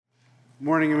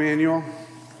Morning, Emmanuel.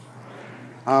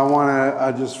 I want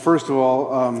to just first of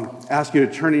all ask you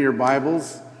to turn in your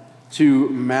Bibles to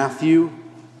Matthew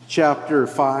chapter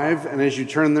 5. And as you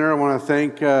turn there, I want to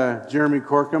thank Jeremy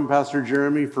Corkum, Pastor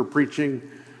Jeremy, for preaching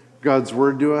God's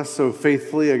Word to us so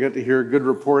faithfully. I got to hear good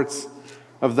reports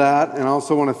of that. And I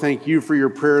also want to thank you for your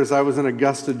prayers. I was in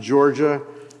Augusta, Georgia,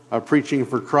 preaching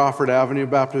for Crawford Avenue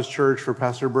Baptist Church for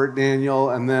Pastor Bert Daniel,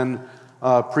 and then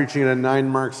preaching at a Nine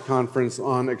Marks conference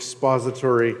on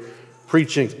expository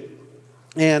preaching.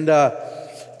 And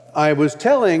I was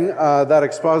telling that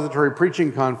expository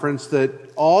preaching conference that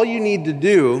all you need to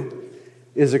do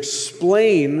is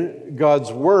explain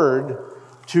God's Word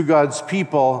to God's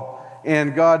people,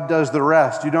 and God does the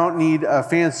rest. You don't need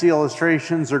fancy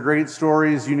illustrations or great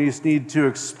stories. You just need to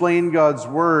explain God's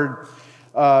Word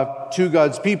to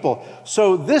God's people.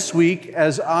 So this week,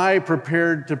 as I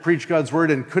prepared to preach God's Word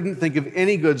and couldn't think of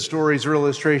any good stories or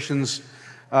illustrations,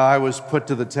 I was put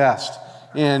to the test.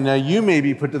 And you may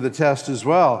be put to the test as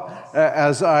well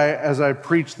as I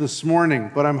preach this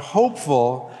morning. But I'm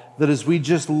hopeful that as we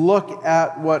just look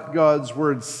at what God's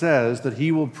Word says, that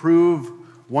He will prove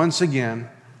once again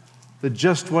that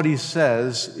just what He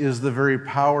says is the very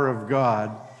power of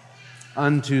God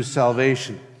unto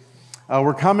salvation.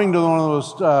 We're coming to one of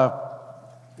the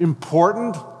most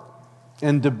important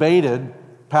and debated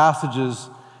passages,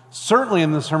 certainly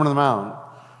in the Sermon on the Mount,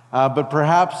 but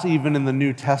perhaps even in the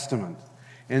New Testament.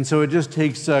 And so it just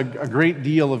takes a great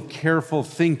deal of careful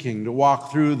thinking to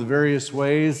walk through the various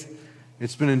ways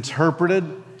it's been interpreted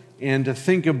and to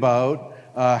think about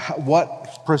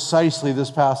what precisely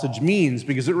this passage means,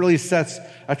 because it really sets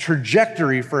a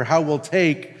trajectory for how we'll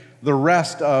take the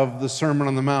rest of the Sermon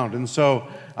on the Mount. And so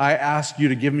I ask you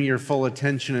to give me your full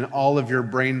attention and all of your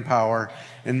brain power,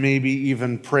 and maybe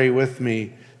even pray with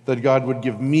me that God would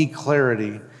give me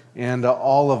clarity and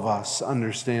all of us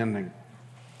understanding.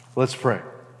 Let's pray.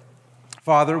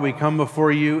 Father, we come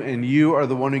before you, and you are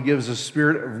the one who gives a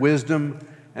spirit of wisdom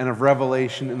and of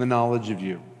revelation in the knowledge of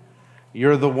you.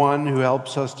 You're the one who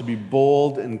helps us to be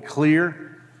bold and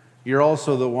clear. You're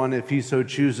also the one, if He so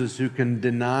chooses, who can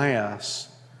deny us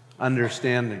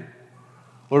understanding.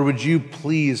 Lord, would you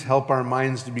please help our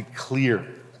minds to be clear?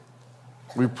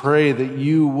 We pray that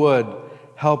you would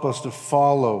help us to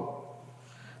follow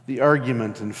the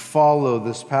argument and follow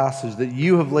this passage that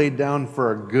you have laid down for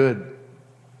our good.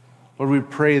 Lord, we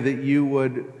pray that you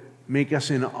would make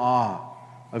us in awe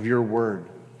of your word.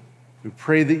 We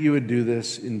pray that you would do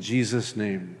this in Jesus'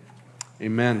 name.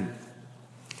 Amen.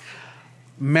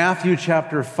 Matthew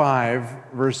chapter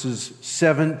 5, verses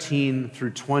 17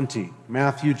 through 20.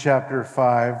 Matthew chapter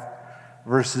 5,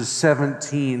 verses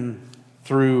 17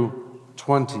 through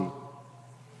 20.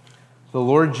 The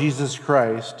Lord Jesus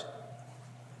Christ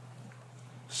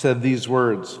said these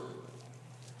words,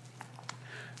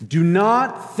 "Do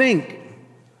not think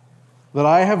that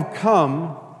I have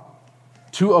come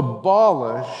to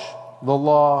abolish the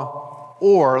law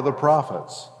or the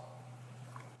prophets.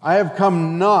 I have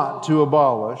come not to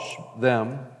abolish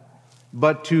them,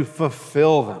 but to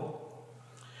fulfill them.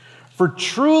 For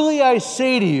truly I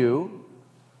say to you,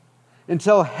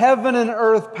 until heaven and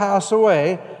earth pass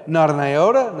away, not an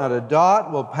iota, not a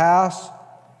dot will pass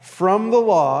from the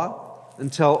law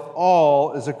until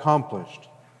all is accomplished.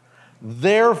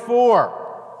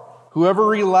 Therefore, whoever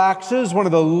relaxes one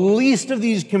of the least of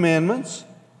these commandments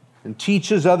and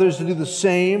teaches others to do the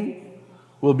same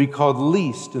will be called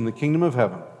least in the kingdom of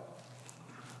heaven.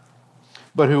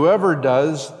 But whoever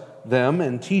does them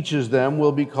and teaches them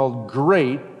will be called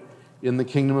great in the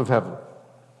kingdom of heaven.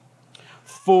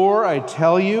 For I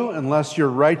tell you, unless your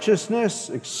righteousness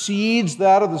exceeds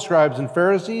that of the scribes and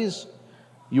Pharisees,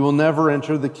 you will never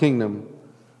enter the kingdom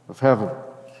of heaven."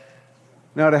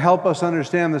 Now, to help us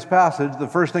understand this passage, the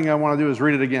first thing I want to do is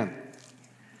read it again.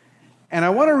 And I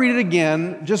want to read it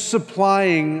again just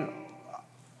supplying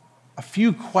a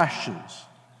few questions.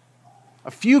 A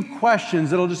few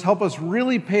questions that'll just help us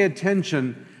really pay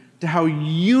attention to how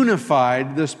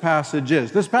unified this passage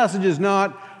is. This passage is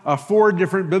not 4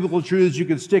 different biblical truths. You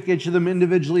could stick each of them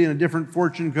individually in a different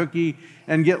fortune cookie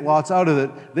and get lots out of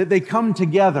it. They come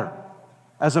together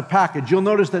as a package. You'll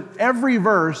notice that every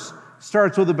verse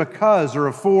starts with a because or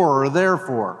a for or a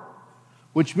therefore,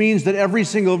 which means that every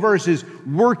single verse is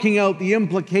working out the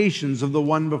implications of the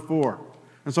one before.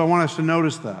 And so I want us to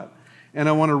notice that. And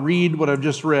I want to read what I've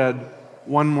just read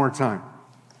one more time.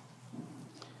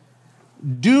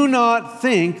 "Do not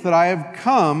think that I have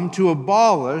come to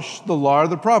abolish the law or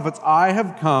the prophets. I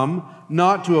have come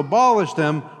not to abolish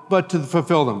them, but to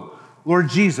fulfill them." Lord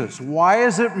Jesus, why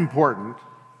is it important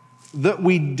that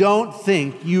we don't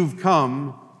think you've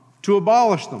come to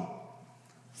abolish them?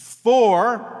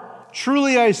 For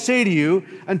truly I say to you,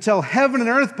 until heaven and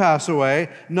earth pass away,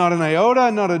 not an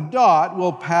iota, not a dot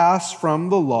will pass from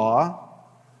the law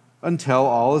until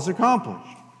all is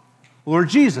accomplished. Lord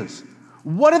Jesus,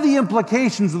 what are the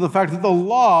implications of the fact that the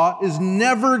law is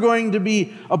never going to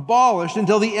be abolished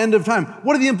until the end of time?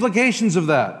 What are the implications of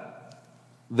that?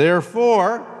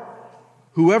 Therefore,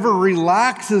 whoever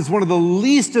relaxes one of the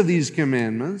least of these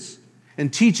commandments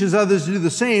and teaches others to do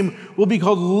the same will be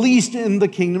called least in the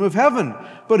kingdom of heaven.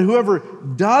 But whoever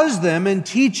does them and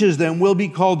teaches them will be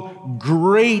called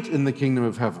great in the kingdom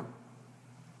of heaven.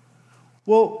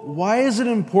 Well, why is it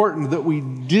important that we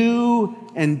do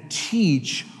and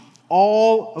teach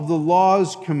all of the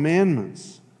law's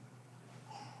commandments?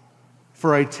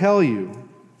 For I tell you,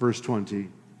 verse 20,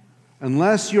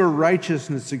 unless your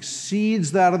righteousness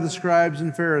exceeds that of the scribes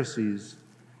and Pharisees,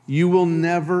 you will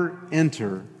never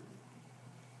enter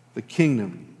the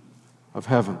kingdom of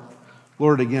heaven.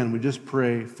 Lord, again, we just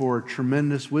pray for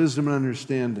tremendous wisdom and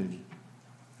understanding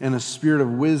and a spirit of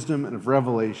wisdom and of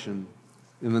revelation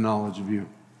in the knowledge of you.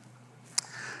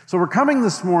 So we're coming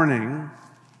this morning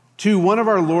to one of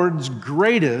our Lord's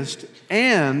greatest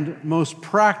and most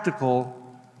practical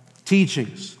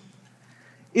teachings.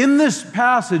 In this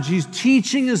passage, he's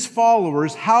teaching his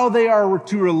followers how they are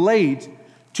to relate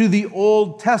to the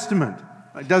Old Testament.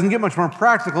 It doesn't get much more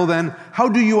practical than how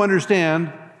do you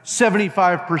understand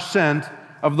 75%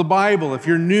 of the Bible? If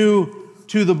you're new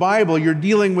to the Bible, you're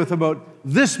dealing with about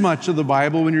this much of the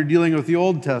Bible when you're dealing with the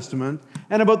Old Testament,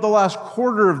 and about the last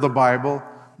quarter of the Bible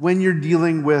when you're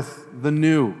dealing with the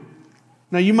New.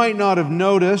 Now, you might not have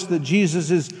noticed that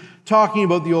Jesus is talking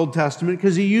about the Old Testament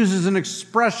because he uses an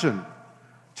expression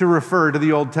to refer to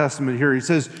the Old Testament here. He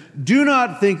says, do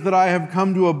not think that I have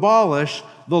come to abolish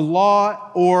the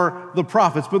law or the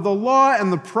prophets. But the law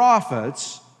and the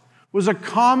prophets was a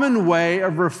common way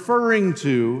of referring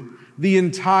to the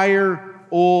entire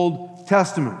Old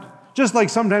Testament. Just like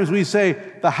sometimes we say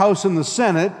the House and the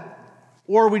Senate,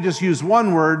 or we just use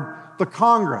one word, the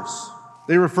Congress.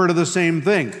 They refer to the same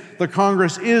thing. The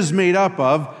Congress is made up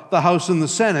of the House and the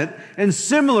Senate, and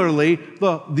similarly,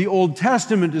 the Old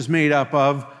Testament is made up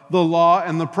of the law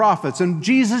and the prophets. And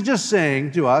Jesus is just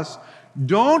saying to us,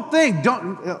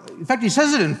 in fact, he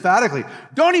says it emphatically,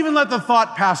 don't even let the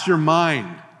thought pass your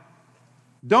mind.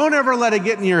 Don't ever let it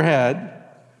get in your head.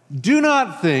 Do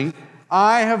not think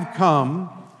I have come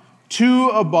to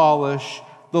abolish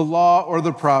the law or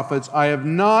the prophets. I have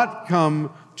not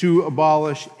come to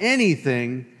abolish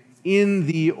anything in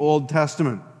the Old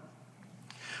Testament.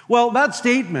 Well, that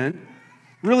statement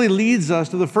really leads us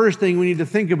to the first thing we need to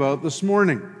think about this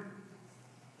morning.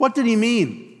 What did he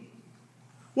mean?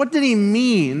 What did he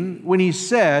mean when he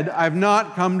said, I've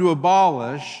not come to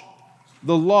abolish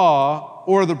the law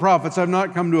or the prophets? I've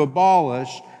not come to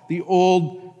abolish the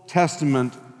Old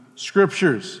Testament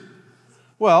scriptures.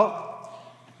 Well,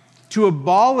 to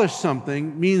abolish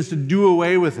something means to do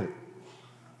away with it,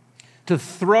 to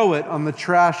throw it on the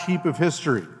trash heap of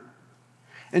history.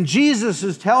 And Jesus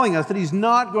is telling us that he's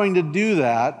not going to do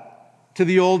that to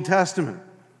the Old Testament.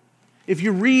 If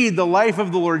you read the life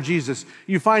of the Lord Jesus,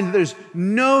 you find that there's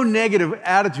no negative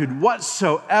attitude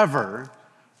whatsoever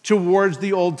towards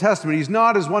the Old Testament. He's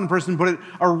not, as one person put it,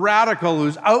 a radical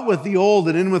who's out with the old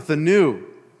and in with the new.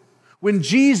 When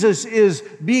Jesus is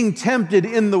being tempted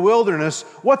in the wilderness,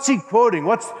 what's he quoting?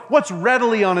 What's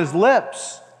readily on his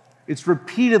lips? It's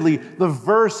repeatedly the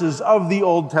verses of the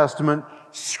Old Testament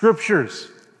scriptures.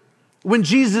 When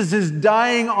Jesus is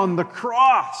dying on the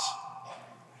cross,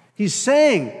 he's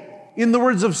saying, in the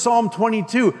words of Psalm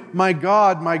 22, my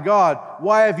God,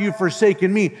 why have you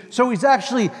forsaken me? So he's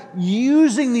actually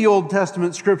using the Old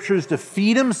Testament scriptures to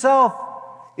feed himself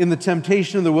in the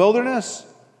temptation of the wilderness.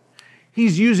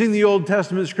 He's using the Old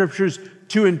Testament scriptures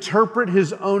to interpret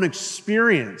his own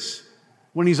experience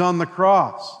when he's on the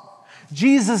cross.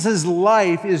 Jesus'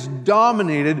 life is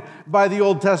dominated by the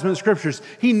Old Testament scriptures.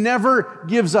 He never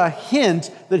gives a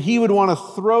hint that he would want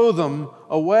to throw them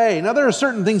away. Now, there are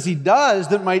certain things he does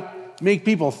that might make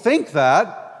people think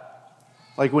that,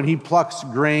 like when he plucks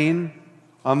grain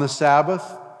on the Sabbath.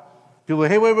 People are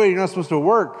like, hey, wait, you're not supposed to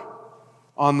work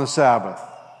on the Sabbath.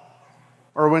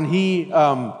 Or when he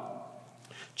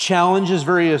challenges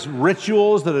various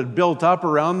rituals that had built up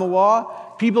around the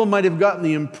law, people might have gotten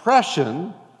the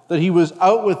impression that he was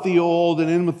out with the old and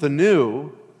in with the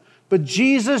new. But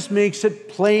Jesus makes it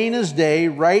plain as day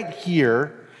right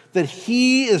here that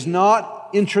he is not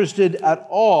interested at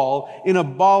all in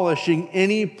abolishing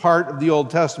any part of the Old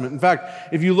Testament. In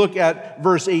fact, if you look at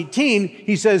verse 18,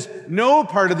 he says, no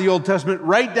part of the Old Testament,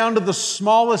 right down to the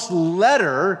smallest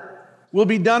letter, will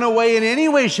be done away in any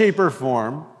way, shape, or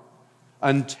form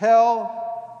until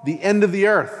the end of the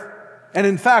earth. And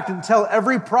in fact, until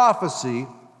every prophecy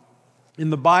in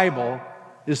the Bible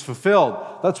is fulfilled.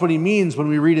 That's what he means when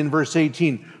we read in verse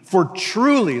 18. For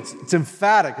truly, it's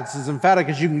emphatic. It's as emphatic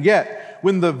as you can get.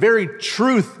 When the very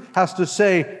truth has to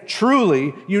say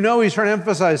truly, you know he's trying to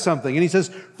emphasize something. And he says,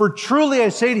 for truly I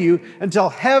say to you, until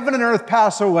heaven and earth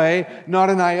pass away,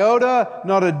 not an iota,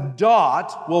 not a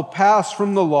dot will pass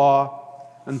from the law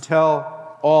until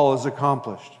all is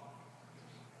accomplished.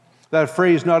 That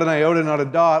phrase, not an iota, not a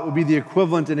dot, would be the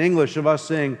equivalent in English of us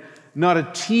saying, not a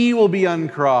T will be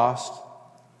uncrossed,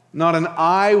 not an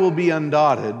I will be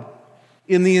undotted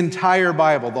in the entire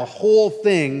Bible. The whole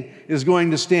thing is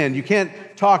going to stand. You can't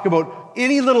talk about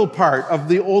any little part of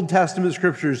the Old Testament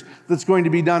scriptures that's going to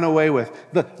be done away with.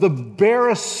 The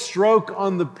barest stroke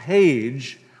on the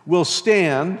page will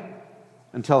stand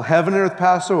until heaven and earth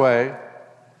pass away.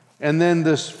 And then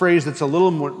this phrase that's a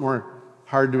little more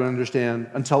hard to understand,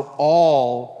 until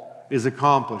all is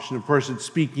accomplished. And of course, it's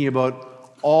speaking about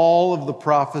all of the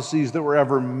prophecies that were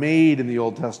ever made in the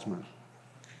Old Testament,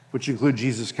 which include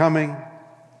Jesus coming,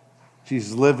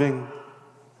 Jesus living,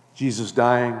 Jesus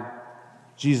dying,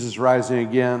 Jesus rising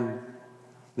again,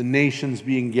 the nations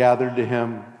being gathered to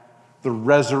him, the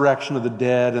resurrection of the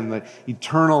dead, and the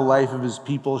eternal life of his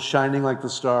people shining like the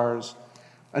stars.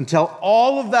 Until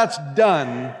all of that's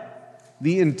done,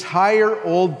 the entire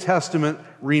Old Testament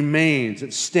remains.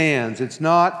 It stands. It's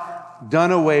not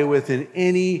done away with in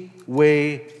any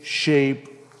way, shape,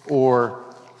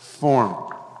 or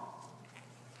form.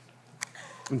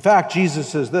 In fact, Jesus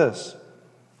says this: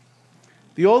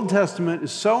 the Old Testament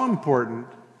is so important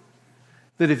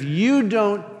that if you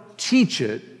don't teach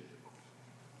it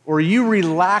or you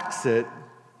relax it,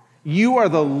 you are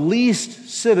the least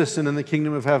citizen in the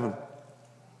kingdom of heaven.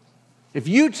 If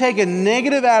you take a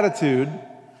negative attitude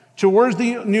towards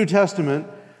the New Testament,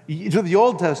 to the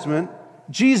Old Testament,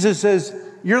 Jesus says,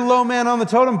 you're low man on the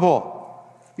totem pole.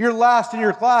 You're last in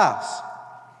your class.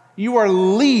 You are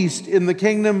least in the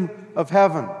kingdom of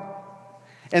heaven.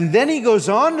 And then he goes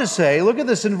on to say, look at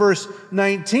this in verse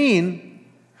 19,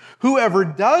 whoever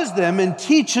does them and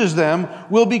teaches them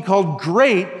will be called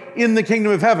great in the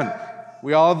kingdom of heaven.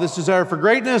 We all have this desire for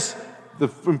greatness. The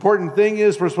important thing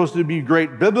is we're supposed to be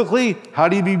great biblically. How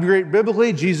do you be great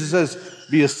biblically? Jesus says,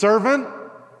 be a servant.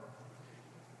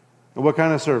 And what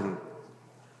kind of servant?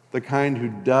 The kind who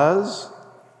does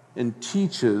and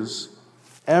teaches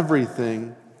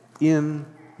everything in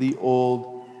the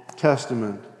Old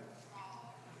Testament.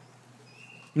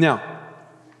 Now,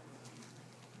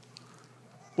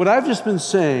 what I've just been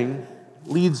saying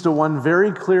leads to one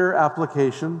very clear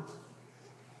application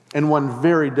and one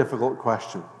very difficult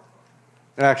question.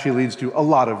 It actually leads to a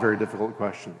lot of very difficult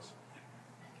questions.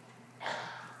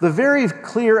 The very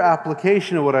clear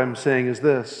application of what I'm saying is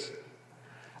this: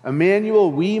 Emmanuel,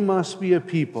 we must be a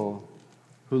people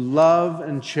who love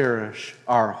and cherish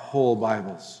our whole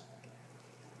Bibles.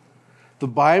 The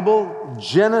Bible,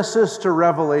 Genesis to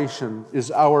Revelation,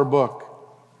 is our book.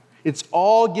 It's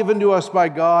all given to us by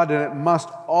God, and it must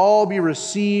all be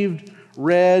received,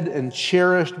 read, and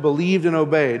cherished, believed, and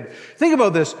obeyed. Think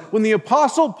about this. When the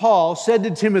Apostle Paul said to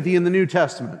Timothy in the New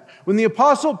Testament,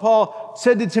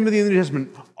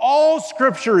 all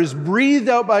Scripture is breathed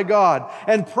out by God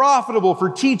and profitable for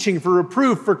teaching, for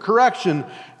reproof, for correction,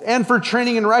 and for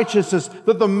training in righteousness,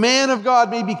 that the man of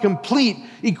God may be complete,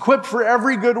 equipped for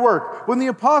every good work. When the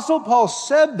Apostle Paul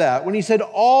said that, when he said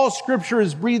all Scripture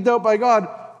is breathed out by God,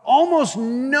 almost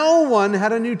no one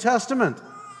had a New Testament.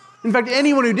 In fact,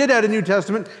 anyone who did have a New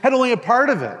Testament had only a part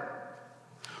of it.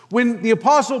 When the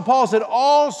Apostle Paul said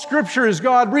all Scripture is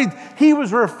God-breathed, he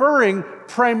was referring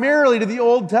primarily to the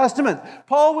Old Testament.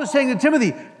 Paul was saying to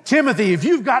Timothy, if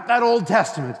you've got that Old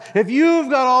Testament, if you've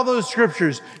got all those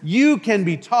Scriptures, you can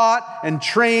be taught and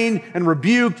trained and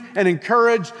rebuked and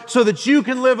encouraged so that you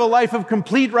can live a life of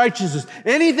complete righteousness.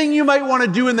 Anything you might want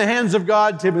to do in the hands of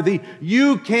God, Timothy,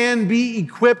 you can be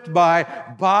equipped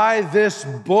by this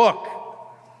book.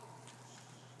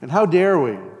 And how dare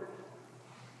we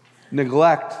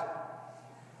neglect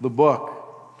the book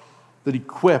that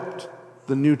equipped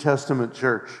the New Testament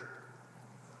church?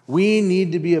 We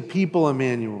need to be a people,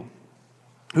 Emmanuel,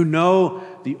 who know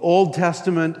the Old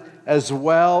Testament as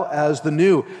well as the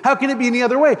New. How can it be any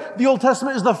other way? The Old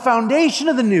Testament is the foundation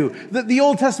of the New. The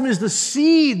Old Testament is the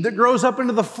seed that grows up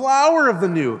into the flower of the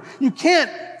New. You can't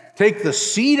take the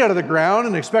seed out of the ground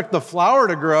and expect the flower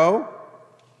to grow.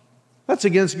 That's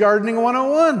against Gardening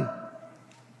 101.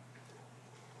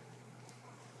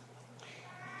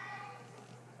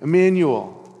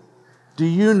 Emmanuel, do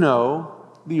you know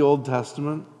the Old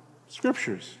Testament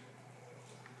Scriptures?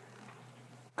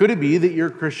 Could it be that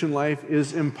your Christian life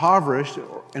is impoverished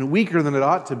and weaker than it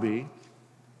ought to be,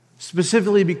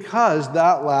 specifically because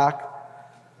that lack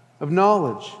of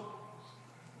knowledge?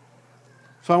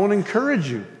 So I want to encourage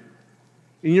you,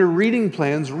 in your reading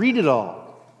plans, read it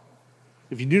all.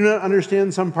 If you do not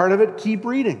understand some part of it, keep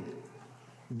reading.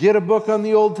 Get a book on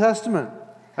the Old Testament.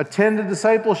 Attend a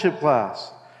discipleship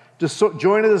class. Just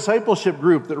join a discipleship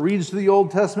group that reads the Old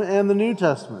Testament and the New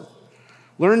Testament.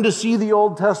 Learn to see the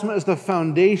Old Testament as the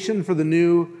foundation for the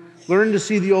New. Learn to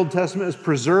see the Old Testament as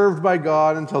preserved by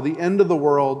God until the end of the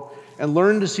world. And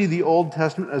learn to see the Old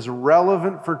Testament as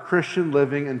relevant for Christian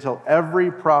living until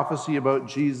every prophecy about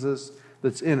Jesus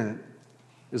that's in it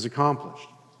is accomplished.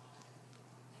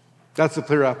 That's a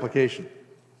clear application.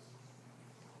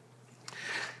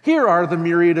 Here are the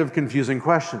myriad of confusing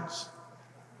questions.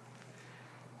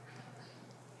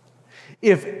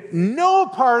 If no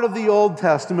part of the Old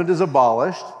Testament is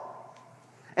abolished,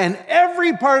 and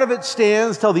every part of it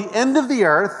stands till the end of the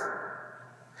earth,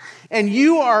 and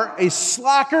you are a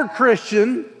slacker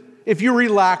Christian if you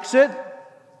relax it,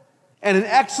 and an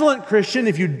excellent Christian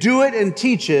if you do it and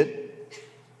teach it,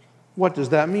 what does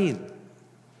that mean?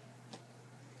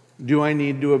 Do I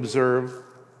need to observe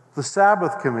the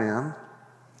Sabbath command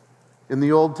in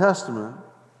the Old Testament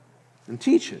and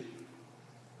teach it?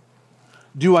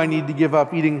 Do I need to give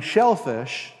up eating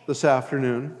shellfish this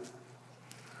afternoon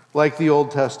like the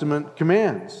Old Testament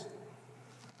commands?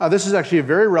 This is actually a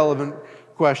very relevant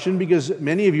question because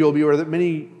many of you will be aware that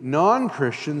many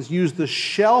non-Christians use the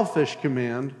shellfish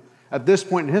command at this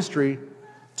point in history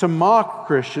to mock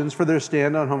Christians for their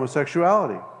stand on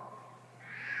homosexuality.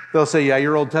 They'll say, yeah,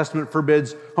 your Old Testament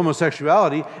forbids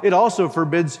homosexuality. It also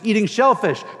forbids eating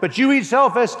shellfish. But you eat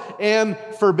shellfish and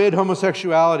forbid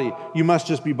homosexuality. You must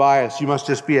just be biased. You must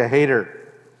just be a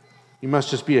hater. You must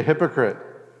just be a hypocrite.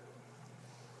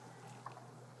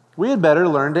 We had better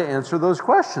learn to answer those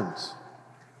questions.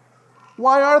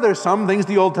 Why are there some things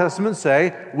the Old Testament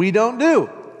say we don't do?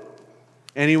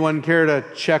 Anyone care to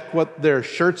check what their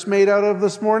shirt's made out of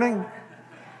this morning?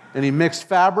 Any mixed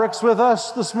fabrics with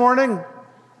us this morning?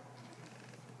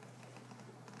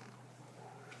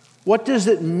 What does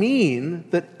it mean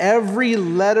that every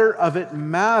letter of it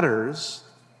matters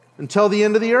until the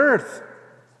end of the earth?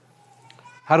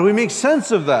 How do we make sense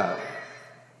of that?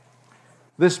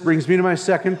 This brings me to my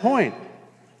second point.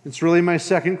 It's really my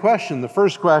second question. The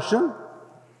first question,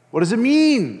 what does it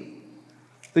mean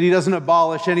that he doesn't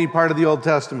abolish any part of the Old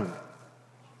Testament?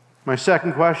 My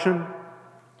second question,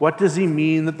 what does he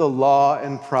mean that the law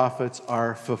and prophets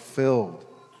are fulfilled?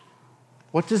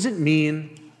 What does it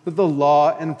mean that the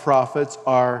law and prophets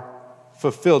are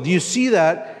fulfilled? Do you see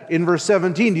that in verse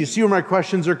 17? Do you see where my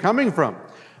questions are coming from?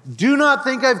 Do not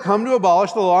think I've come to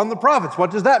abolish the law and the prophets. What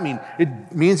does that mean?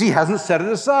 It means he hasn't set it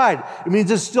aside. It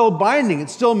means it's still binding. It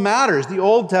still matters. The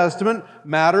Old Testament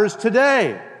matters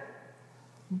today.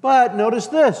 But notice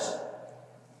this.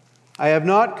 I have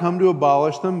not come to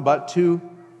abolish them, but to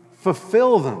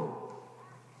fulfill them.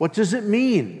 What does it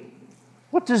mean?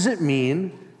 What does it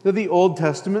mean that the Old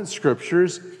Testament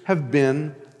scriptures have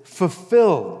been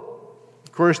fulfilled?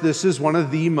 Of course, this is one of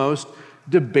the most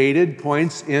debated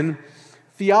points in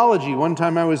theology. One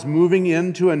time I was moving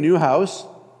into a new house.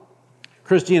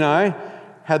 Christy and I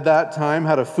had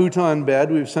a futon bed.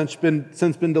 We've since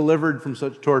been delivered from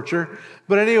such torture.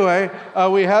 But anyway,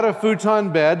 we had a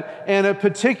futon bed, and a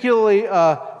particularly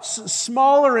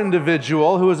smaller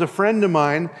individual who was a friend of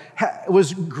mine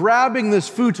was grabbing this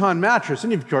futon mattress.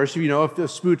 And of course, you know, if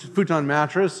this futon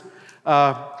mattress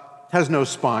has no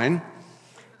spine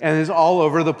and is all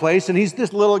over the place, and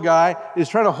this little guy is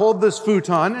trying to hold this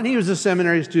futon, and he was a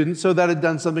seminary student, so that had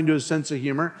done something to his sense of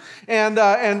humor.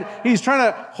 And he's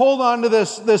trying to hold on to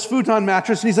this futon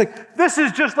mattress, and he's like, this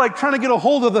is just like trying to get a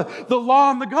hold of the law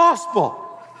and the gospel.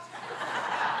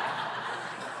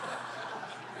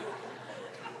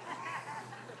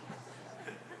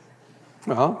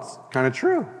 Well, it's kind of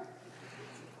true.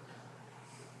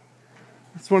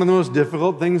 It's one of the most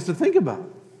difficult things to think about.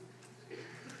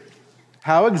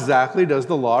 How exactly does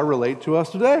the law relate to us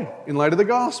today in light of the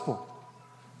gospel?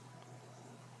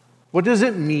 What does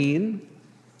it mean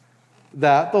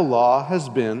that the law has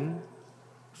been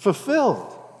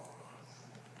fulfilled?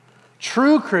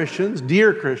 True Christians,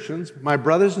 dear Christians, my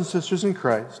brothers and sisters in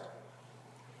Christ,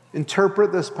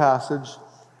 interpret this passage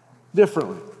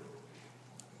differently.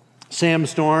 Sam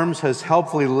Storms has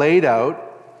helpfully laid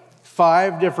out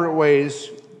 5 different ways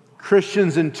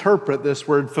Christians interpret this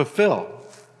word fulfill.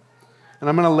 And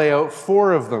I'm going to lay out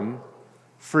 4 of them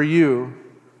for you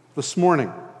this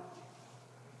morning.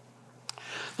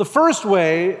 The first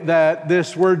way that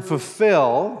this word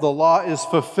fulfill, the law is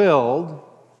fulfilled,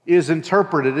 is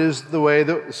interpreted is the way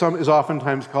that some is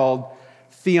oftentimes called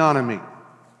theonomy.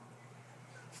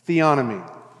 Theonomy.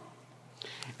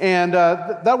 And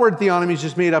that word theonomy is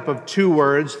just made up of two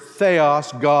words,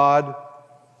 theos, God,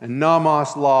 and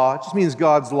nomos, law. It just means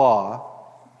God's law.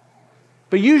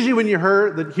 But usually when you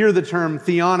hear the term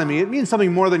theonomy, it means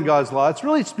something more than God's law. It's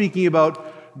really speaking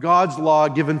about God's law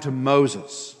given to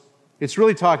Moses. It's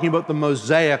really talking about the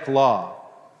Mosaic law.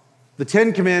 The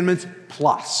Ten Commandments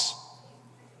plus.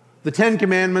 The Ten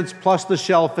Commandments plus the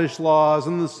shellfish laws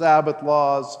and the Sabbath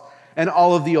laws and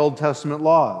all of the Old Testament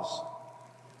laws.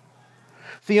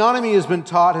 Theonomy has been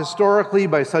taught historically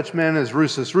by such men as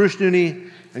Rousas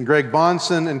Rushdoony and Greg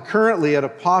Bahnsen, and currently at a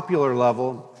popular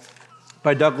level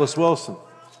by Douglas Wilson.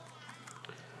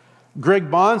 Greg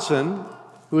Bahnsen,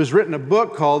 who has written a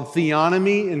book called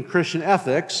Theonomy in Christian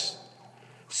Ethics,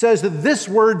 says that this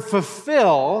word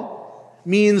fulfill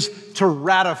means to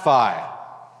ratify,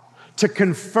 to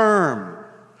confirm,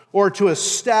 or to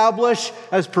establish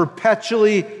as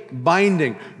perpetually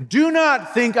binding. Do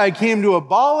not think I came to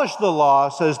abolish the law,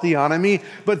 says Theonomy,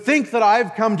 but think that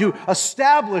I've come to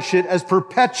establish it as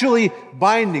perpetually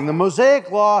binding. The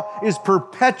Mosaic law is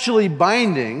perpetually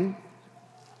binding,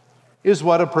 is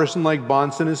what a person like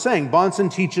Bahnsen is saying. Bahnsen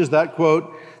teaches that,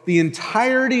 quote, the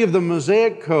entirety of the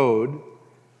Mosaic Code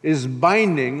is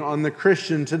binding on the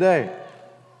Christian today.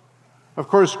 Of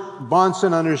course,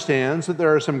 Bahnsen understands that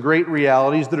there are some great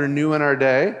realities that are new in our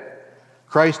day.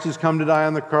 Christ has come to die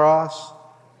on the cross.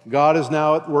 God is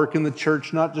now at work in the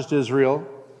church, not just Israel.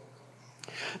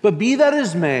 But be that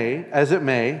as it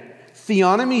may,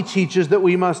 theonomy teaches that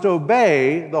we must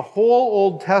obey the whole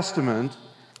Old Testament,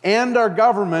 and our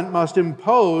government must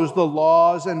impose the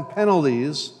laws and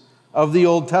penalties of the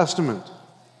Old Testament.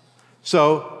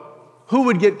 So, who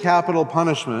would get capital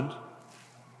punishment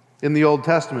in the Old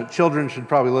Testament? Children should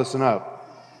probably listen up.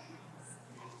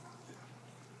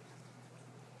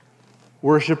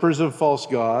 Worshippers of false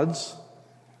gods,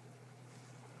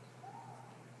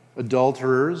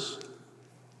 adulterers,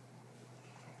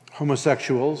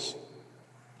 homosexuals,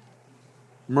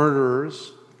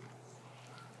 murderers,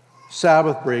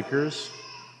 Sabbath breakers,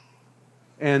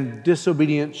 and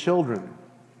disobedient children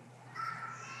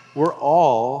were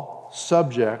all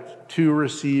subject to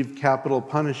receive capital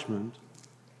punishment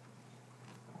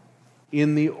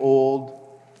in the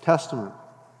Old Testament.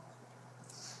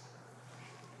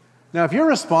 Now, if your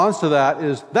response to that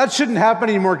is, that shouldn't happen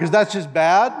anymore because that's just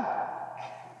bad,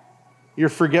 you're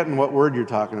forgetting what word you're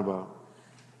talking about.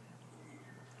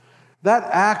 That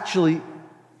actually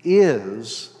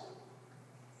is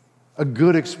a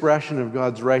good expression of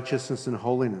God's righteousness and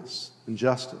holiness and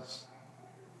justice.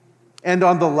 And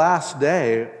on the last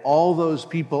day, all those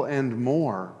people and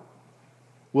more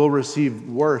will receive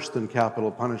worse than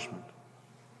capital punishment.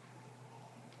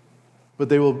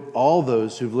 But all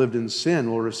those who've lived in sin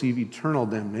will receive eternal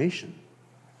damnation.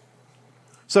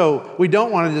 So we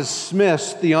don't want to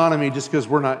dismiss theonomy just because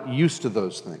we're not used to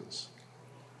those things.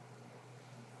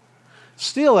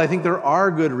 Still, I think there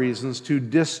are good reasons to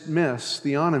dismiss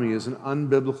theonomy as an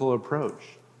unbiblical approach.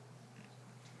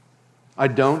 I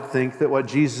don't think that what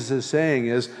Jesus is saying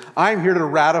is, I'm here to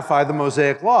ratify the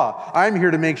Mosaic law. I'm here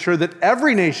to make sure that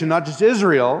every nation, not just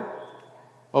Israel,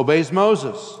 obeys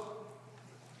Moses.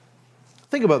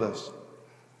 Think about this.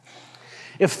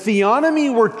 If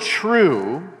theonomy were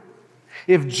true,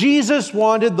 if Jesus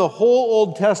wanted the whole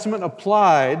Old Testament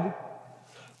applied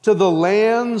to the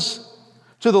laws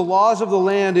of the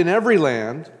land in every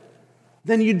land,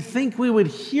 then you'd think we would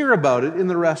hear about it in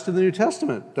the rest of the New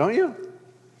Testament, don't you?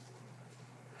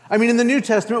 I mean, in the New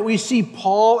Testament, we see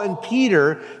Paul and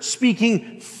Peter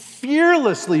speaking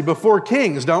fearlessly before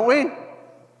kings, don't we?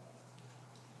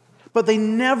 But they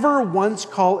never once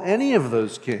call any of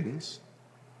those kings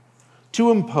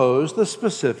to impose the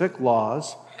specific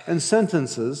laws and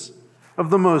sentences of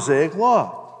the Mosaic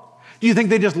law. Do you think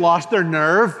they just lost their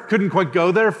nerve? Couldn't quite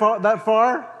go that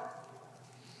far?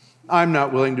 I'm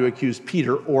not willing to accuse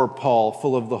Peter or Paul,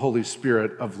 full of the Holy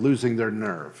Spirit, of losing their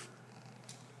nerve.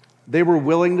 They were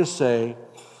willing to say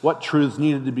what truths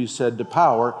needed to be said to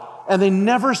power, and they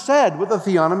never said what the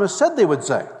theonomists said they would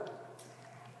say,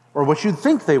 or what you'd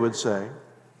think they would say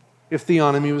if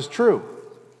theonomy was true.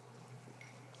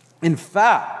 In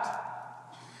fact,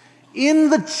 in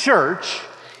the church,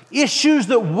 issues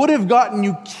that would have gotten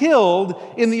you killed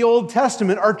in the Old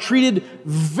Testament are treated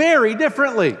very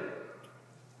differently.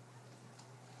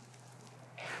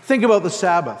 Think about the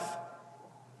Sabbath.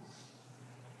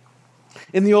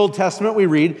 In the Old Testament, we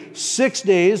read, 6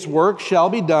 days' work shall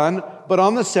be done, but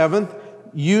on the seventh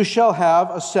you shall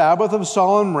have a Sabbath of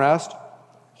solemn rest,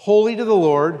 holy to the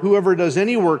Lord. Whoever does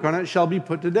any work on it shall be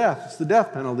put to death. It's the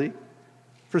death penalty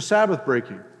for Sabbath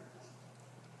breaking.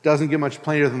 Doesn't get much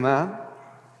plainer than that.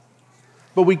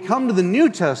 But we come to the New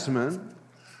Testament,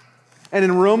 and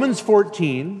in Romans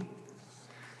 14,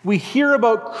 we hear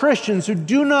about Christians who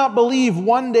do not believe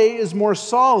one day is more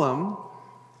solemn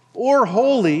or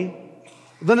holy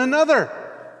than another.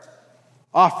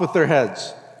 Off with their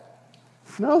heads.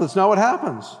 No, that's not what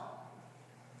happens.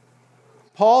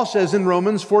 Paul says in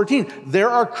Romans 14, there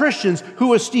are Christians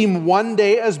who esteem one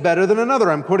day as better than another.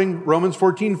 I'm quoting Romans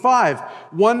 14:5.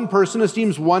 One person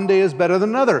esteems one day as better than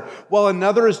another, while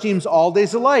another esteems all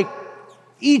days alike.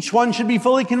 Each one should be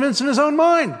fully convinced in his own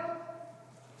mind.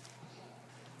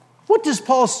 What does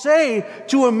Paul say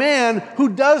to a man who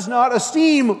does not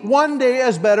esteem one day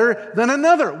as better than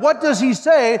another? What does he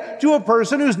say to a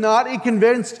person who's not a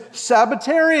convinced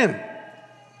Sabbatarian?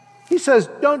 He says,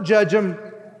 don't judge him.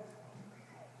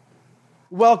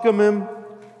 Welcome him.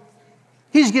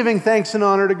 He's giving thanks and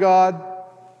honor to God.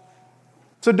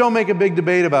 So don't make a big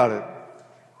debate about it.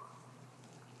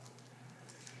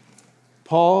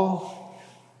 Paul,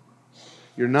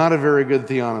 you're not a very good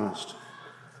theonomist.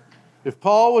 If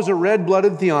Paul was a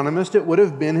red-blooded theonomist, it would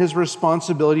have been his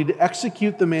responsibility to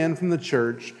execute the man from the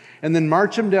church and then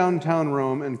march him downtown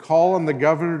Rome and call on the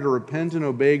governor to repent and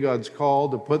obey God's call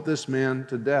to put this man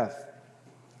to death.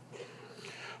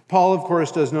 Paul, of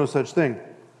course, does no such thing.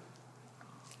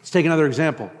 Let's take another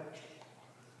example.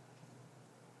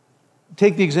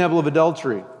 Take the example of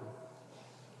adultery.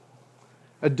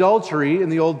 Adultery in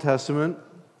the Old Testament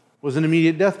was an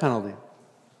immediate death penalty.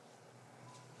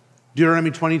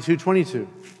 Deuteronomy 22:22.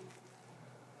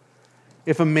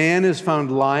 If a man is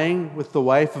found lying with the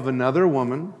wife of another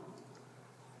woman,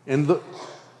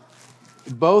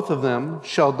 both of them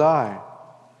shall die.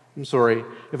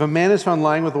 If a man is found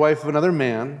lying with the wife of another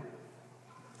man,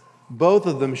 both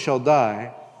of them shall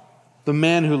die. The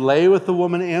man who lay with the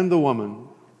woman and the woman.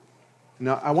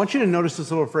 Now, I want you to notice this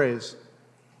little phrase.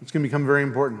 It's going to become very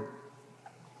important.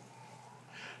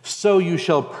 So you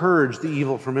shall purge the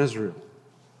evil from Israel.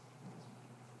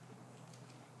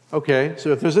 Okay,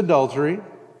 so if there's adultery,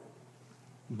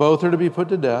 both are to be put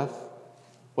to death.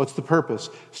 What's the purpose?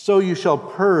 So you shall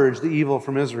purge the evil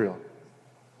from Israel.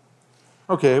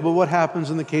 Okay, well, what happens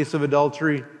in the case of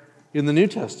adultery in the New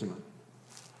Testament?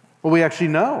 Well, we actually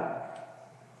know.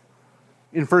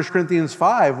 In 1 Corinthians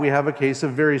 5, we have a case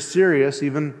of very serious,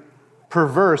 even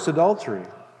perverse adultery.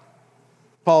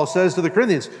 Paul says to the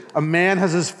Corinthians, a man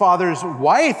has his father's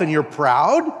wife and you're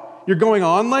proud? You're going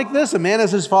on like this? A man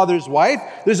has his father's wife?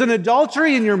 There's an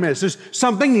adultery in your midst. There's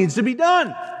something needs to be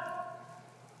done.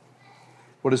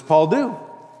 What does Paul do?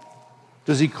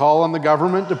 Does he call on the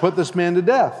government to put this man to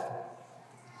death?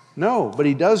 No, but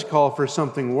he does call for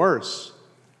something worse.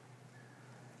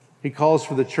 He calls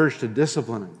for the church to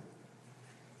discipline him.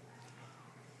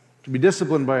 To be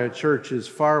disciplined by a church is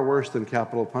far worse than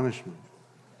capital punishment.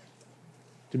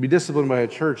 To be disciplined by a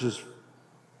church is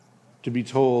to be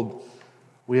told,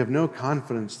 we have no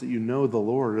confidence that you know the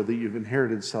Lord or that you've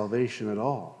inherited salvation at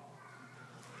all.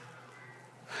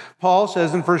 Paul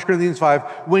says in 1 Corinthians 5,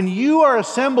 when you are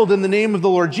assembled in the name of the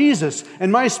Lord Jesus,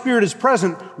 and my spirit is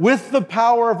present with the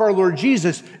power of our Lord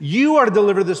Jesus, you are to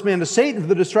deliver this man to Satan for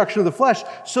the destruction of the flesh,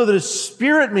 so that his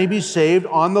spirit may be saved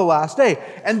on the last day.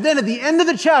 And then at the end of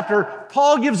the chapter,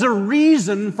 Paul gives a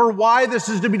reason for why this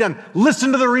is to be done.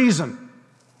 Listen to the reason.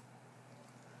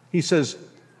 He says,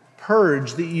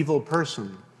 purge the evil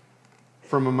person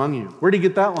from among you. Where did he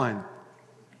get that line?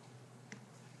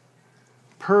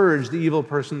 Purge the evil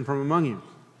person from among you.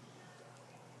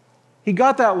 He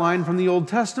got that line from the Old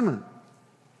Testament.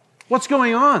 What's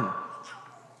going on?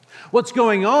 What's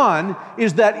going on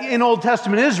is that in Old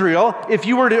Testament Israel, if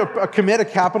you were to commit a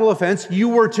capital offense, you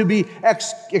were to be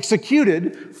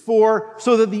executed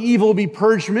so that the evil would be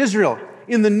purged from Israel.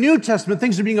 In the New Testament,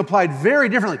 things are being applied very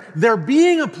differently. They're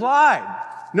being applied.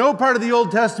 No part of the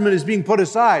Old Testament is being put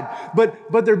aside,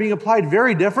 but they're being applied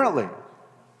very differently.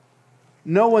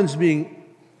 No one's being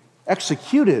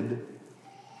executed.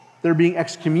 They're being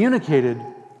excommunicated.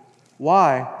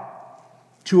 Why?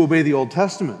 To obey the Old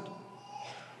Testament.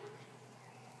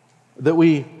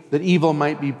 That evil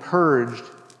might be purged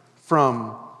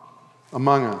from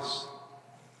among us.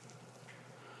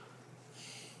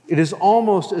 It is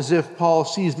almost as if Paul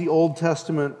sees the Old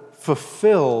Testament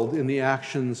fulfilled in the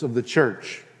actions of the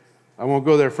church. I won't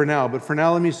go there for now, but for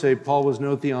now let me say Paul was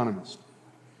no theonomist.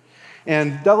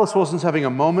 And Douglas Wilson's having a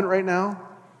moment right now,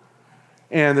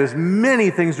 and there's many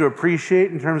things to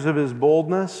appreciate in terms of his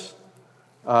boldness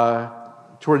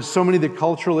towards so many of the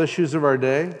cultural issues of our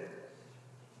day.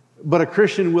 But a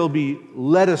Christian will be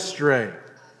led astray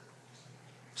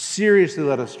seriously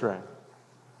led astray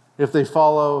if they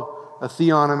follow a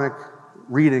theonomic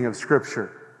reading of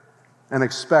Scripture and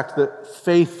expect that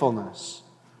faithfulness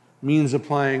means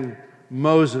applying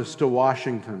Moses to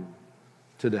Washington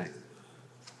today.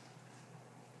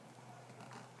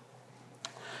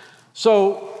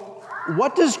 So,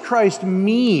 what does Christ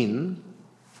mean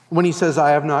when he says,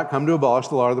 I have not come to abolish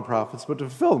the law or the prophets, but to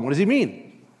fulfill them? What does he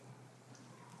mean?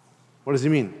 What does he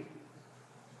mean?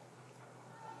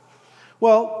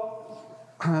 Well,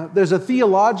 there's a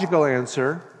theological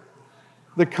answer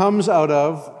that comes out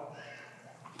of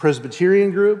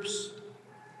Presbyterian groups.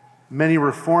 Many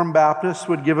Reformed Baptists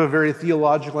would give a very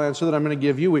theological answer that I'm going to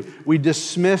give you. We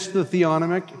dismiss the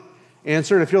theonomic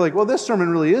answer. And if you're like, well, this sermon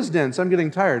really is dense, I'm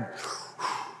getting tired.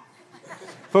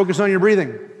 Focus on your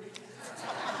breathing.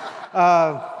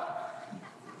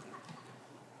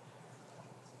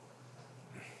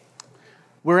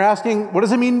 We're asking, what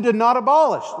does it mean to not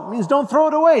abolish? It means don't throw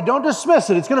it away. Don't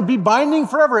dismiss it. It's going to be binding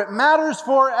forever. It matters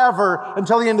forever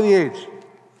until the end of the age.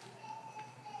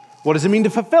 What does it mean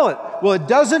to fulfill it? Well, it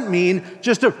doesn't mean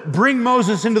just to bring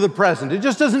Moses into the present. It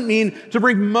just doesn't mean to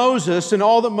bring Moses and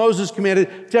all that Moses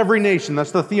commanded to every nation.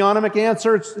 That's the theonomic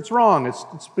answer. It's wrong.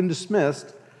 It's been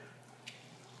dismissed,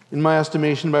 in my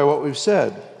estimation, by what we've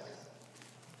said.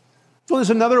 Well,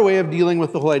 there's another way of dealing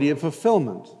with the whole idea of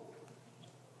fulfillment.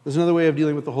 There's another way of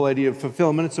dealing with the whole idea of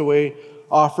fulfillment. It's a way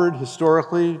offered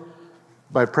historically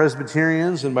by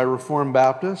Presbyterians and by Reformed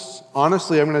Baptists.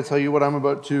 Honestly, I'm going to tell you what I'm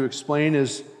about to explain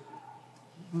is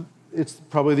it's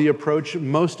probably the approach of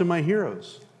most of my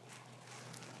heroes.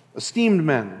 Esteemed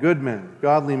men, good men,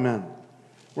 godly men.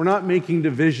 We're not making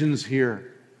divisions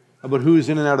here about who's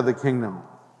in and out of the kingdom.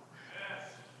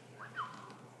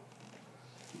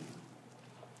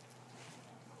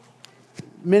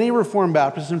 Many Reformed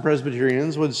Baptists and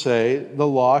Presbyterians would say the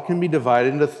law can be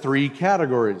divided into three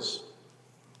categories.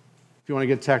 If you want to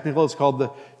get technical, it's called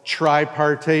the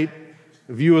tripartite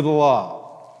view of the law.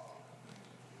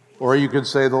 Or you could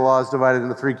say the law is divided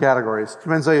into three categories.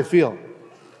 Depends how you feel.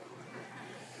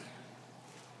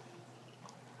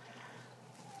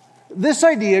 This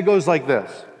idea goes like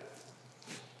this.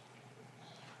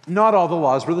 Not all the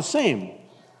laws were the same.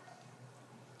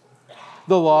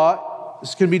 The law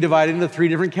can be divided into three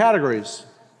different categories.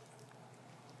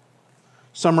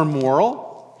 Some are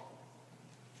moral,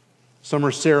 some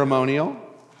are ceremonial,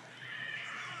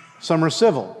 some are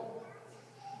civil.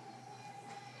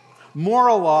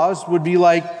 Moral laws would be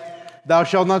like, thou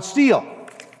shalt not steal.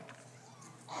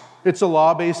 It's a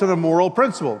law based on a moral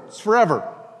principle. It's forever.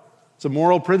 It's a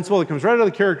moral principle that comes right out of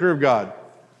the character of God.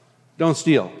 Don't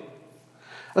steal.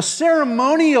 A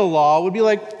ceremonial law would be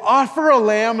like, offer a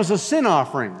lamb as a sin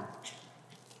offering.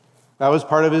 That was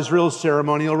part of Israel's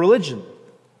ceremonial religion.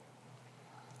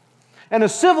 And a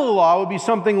civil law would be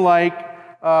something like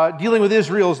dealing with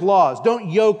Israel's laws.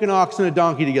 Don't yoke an ox and a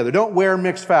donkey together. Don't wear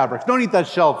mixed fabrics. Don't eat that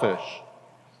shellfish.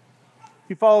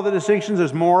 You follow the distinctions?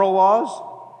 There's moral laws.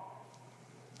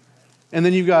 And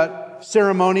then you've got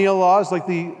ceremonial laws, like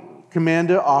the command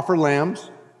to offer lambs.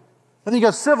 And then you've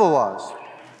got civil laws.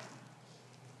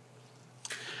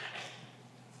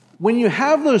 When you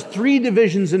have those three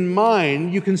divisions in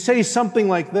mind, you can say something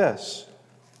like this.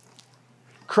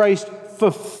 Christ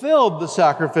fulfilled the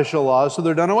sacrificial laws, so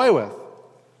they're done away with.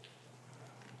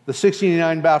 The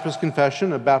 1689 Baptist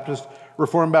Confession, a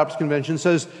Reformed Baptist Convention,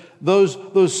 says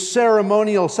those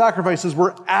ceremonial sacrifices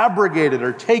were abrogated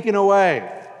or taken away.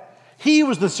 He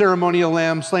was the ceremonial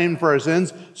lamb slain for our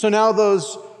sins, so now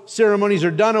those ceremonies are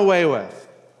done away with.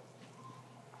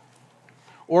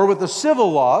 Or with the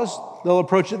civil laws, they'll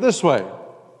approach it this way.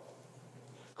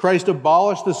 Christ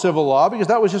abolished the civil law because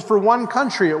that was just for one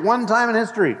country at one time in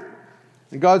history.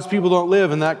 And God's people don't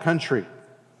live in that country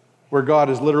where God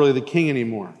is literally the king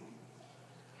anymore.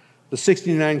 The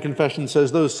 1689 Confession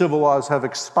says those civil laws have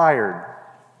expired.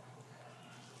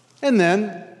 And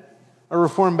then a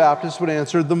Reformed Baptist would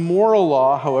answer, the moral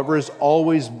law, however, is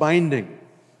always binding.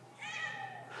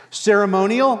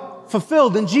 Ceremonial,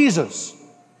 fulfilled in Jesus.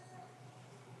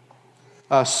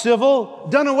 Civil,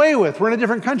 done away with. We're in a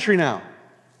different country now.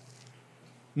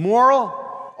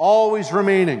 Moral, always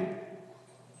remaining.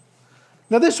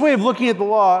 Now, this way of looking at the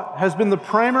law has been the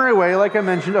primary way, like I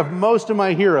mentioned, of most of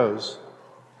my heroes.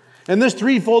 And this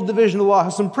threefold division of the law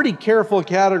has some pretty careful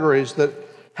categories that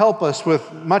help us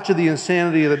with much of the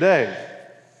insanity of the day.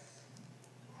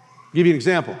 I'll give you an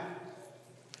example.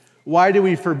 Why do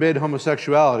we forbid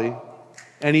homosexuality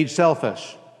and eat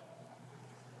shellfish?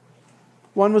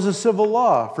 One was a civil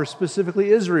law for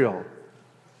specifically Israel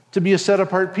to be a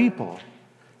set-apart people.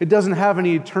 It doesn't have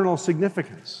any eternal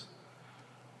significance.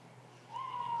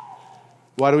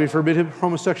 Why do we forbid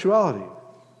homosexuality?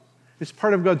 It's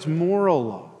part of God's moral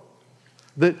law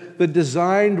that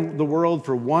designed the world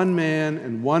for one man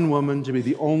and one woman to be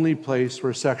the only place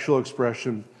where sexual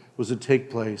expression was to take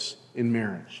place in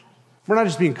marriage. We're not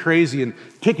just being crazy and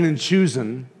picking and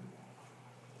choosing.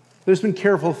 There's been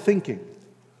careful thinking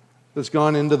that's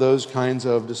gone into those kinds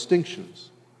of distinctions.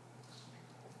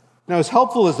 Now, as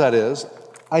helpful as that is,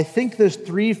 I think this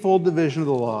threefold division of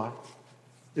the law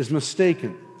is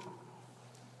mistaken.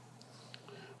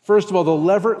 First of all,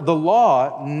 the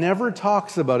law never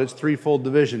talks about its threefold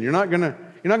division. You're not going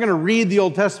to read the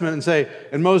Old Testament and say,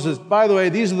 and Moses, by the way,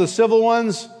 these are the civil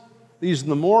ones, these are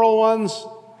the moral ones,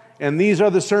 and these are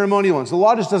the ceremonial ones. The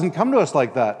law just doesn't come to us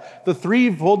like that. The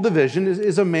threefold division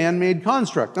is a man-made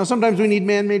construct. Now, sometimes we need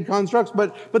man-made constructs,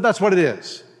 but that's what it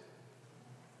is.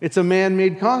 It's a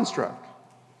man-made construct.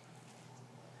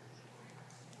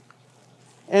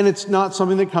 And it's not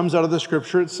something that comes out of the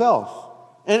Scripture itself.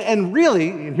 And really,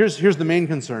 and here's the main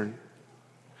concern,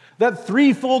 that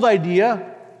threefold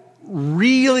idea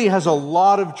really has a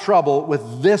lot of trouble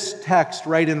with this text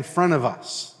right in front of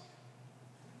us.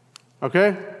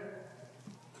 Okay?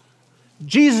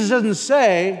 Jesus doesn't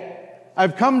say,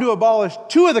 I've come to abolish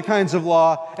two of the kinds of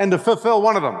law and to fulfill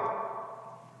one of them.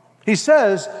 He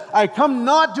says, I come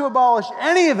not to abolish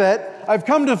any of it, I've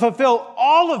come to fulfill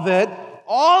all of it.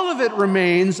 All of it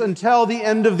remains until the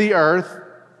end of the earth,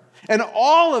 and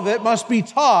all of it must be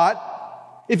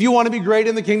taught if you want to be great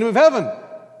in the kingdom of heaven.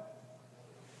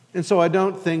 And so I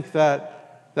don't think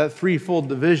that threefold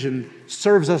division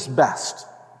serves us best.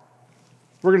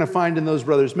 We're going to find in those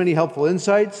brothers many helpful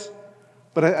insights,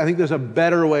 but I think there's a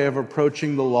better way of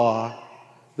approaching the law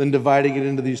than dividing it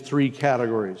into these three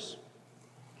categories.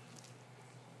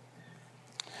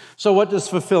 So what does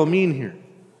fulfill mean here?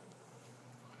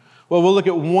 Well, we'll look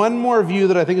at one more view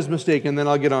that I think is mistaken, then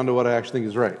I'll get on to what I actually think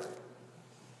is right.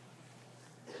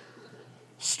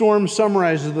 Storm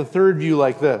summarizes the third view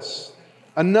like this.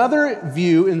 Another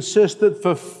view insists that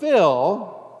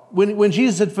fulfill, when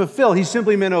Jesus said fulfill, he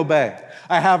simply meant obey.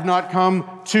 I have not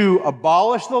come to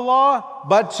abolish the law,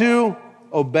 but to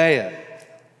obey it.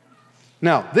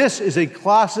 Now, this is a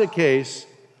classic case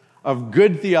of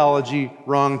good theology,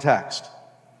 wrong text.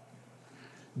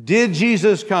 Did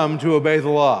Jesus come to obey the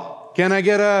law? Can I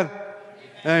get a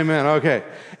amen? Okay.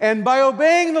 And by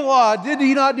obeying the law, did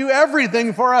he not do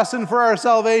everything for us and for our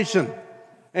salvation?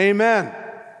 Amen.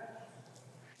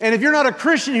 And if you're not a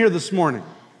Christian here this morning,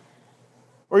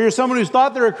 or you're someone who's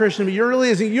thought they're a Christian, but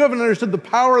you haven't understood the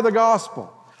power of the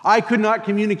gospel, I could not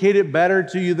communicate it better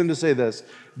to you than to say this.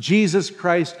 Jesus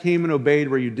Christ came and obeyed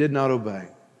where you did not obey.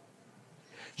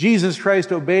 Jesus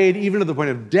Christ obeyed even to the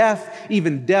point of death,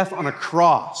 even death on a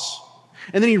cross.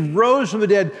 And then he rose from the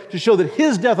dead to show that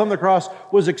his death on the cross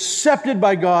was accepted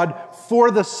by God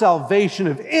for the salvation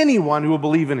of anyone who will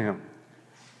believe in him.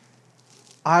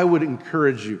 I would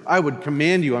encourage you, I would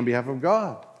command you on behalf of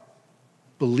God,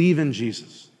 believe in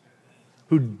Jesus,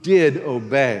 who did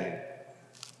obey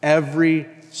every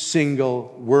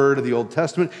single word of the Old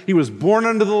Testament. He was born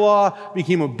under the law,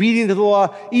 became obedient to the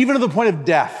law, even to the point of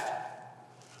death,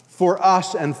 for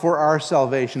us and for our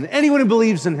salvation. Anyone who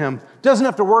believes in him doesn't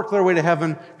have to work their way to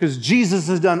heaven because Jesus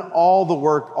has done all the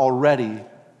work already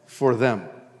for them.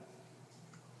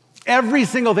 Every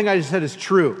single thing I just said is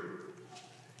true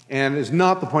and is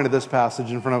not the point of this passage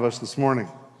in front of us this morning.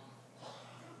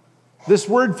 This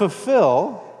word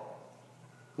fulfill,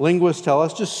 linguists tell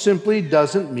us, just simply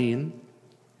doesn't mean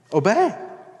obey.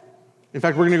 In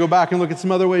fact, we're going to go back and look at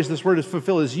some other ways this word is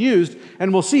fulfill is used,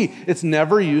 and we'll see it's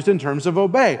never used in terms of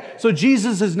obey. So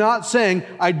Jesus is not saying,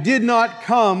 I did not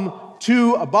come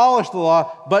to abolish the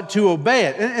law, but to obey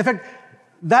it. And in fact,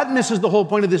 that misses the whole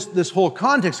point of this whole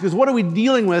context, because what are we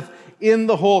dealing with in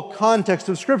the whole context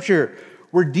of Scripture?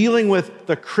 We're dealing with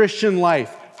the Christian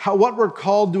life, what we're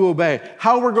called to obey,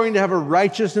 how we're going to have a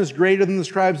righteousness greater than the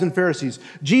scribes and Pharisees.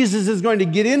 Jesus is going to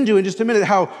get into in just a minute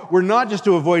how we're not just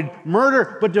to avoid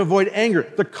murder, but to avoid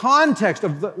anger. The context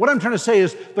of what I'm trying to say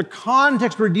is the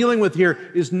context we're dealing with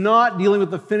here is not dealing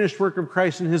with the finished work of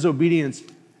Christ and his obedience.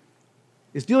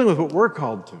 It's dealing with what we're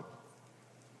called to.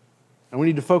 And we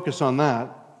need to focus on that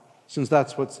since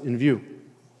that's what's in view.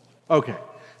 Okay,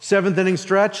 seventh inning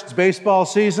stretch. It's baseball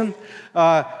season.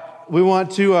 We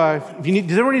want to, does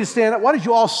everyone need to stand up? Why don't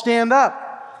you all stand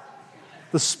up?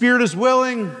 The spirit is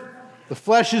willing, the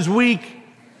flesh is weak.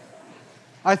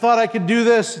 I thought I could do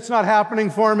this. It's not happening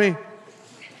for me.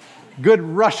 Good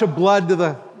rush of blood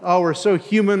to we're so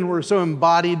human, we're so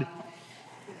embodied.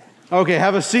 Okay,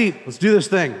 have a seat. Let's do this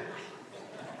thing.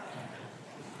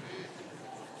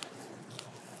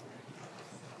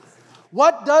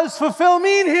 What does fulfill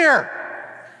mean here?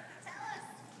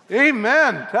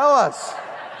 Amen. Tell us.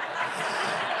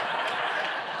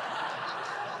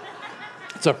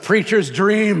 It's a preacher's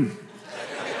dream.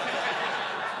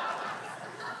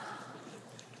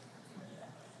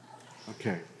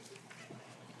 Okay.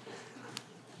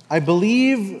 I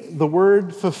believe the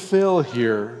word fulfill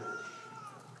here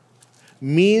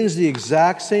means the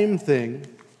exact same thing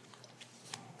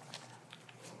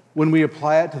when we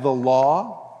apply it to the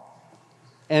law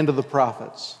and to the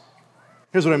prophets.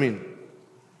 Here's what I mean.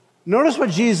 Notice what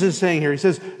Jesus is saying here. He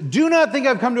says, do not think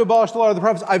I've come to abolish the law or the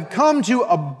prophets. I've come to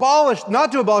abolish,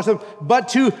 not to abolish them, but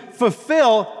to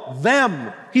fulfill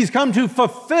them. He's come to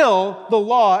fulfill the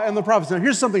law and the prophets. Now,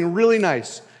 here's something really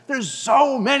nice. There's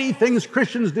so many things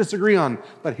Christians disagree on,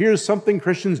 but here's something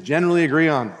Christians generally agree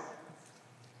on.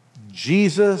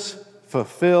 Jesus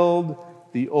fulfilled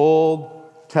the Old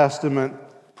Testament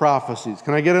prophecies.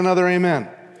 Can I get another amen?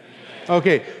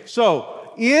 Okay,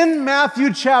 so in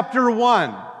Matthew chapter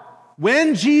 1,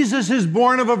 when Jesus is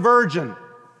born of a virgin,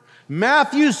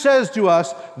 Matthew says to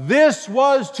us, this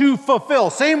was to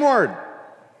fulfill, same word.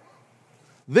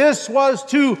 This was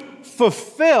to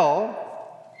fulfill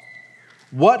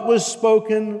what was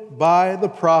spoken by the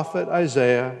prophet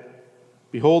Isaiah.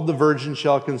 Behold, the virgin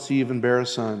shall conceive and bear a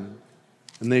son,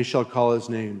 and they shall call his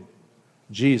name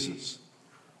Jesus.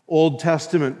 Old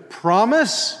Testament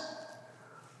promise,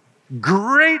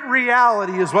 great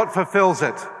reality is what fulfills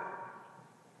it.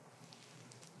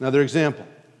 Another example.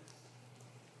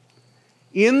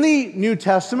 In the New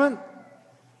Testament,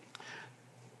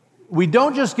 we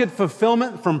don't just get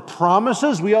fulfillment from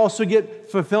promises, we also get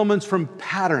fulfillments from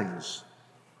patterns.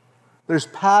 There's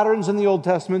patterns in the Old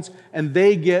Testament, and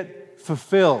they get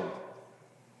fulfilled.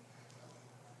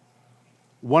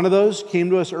 One of those came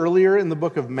to us earlier in the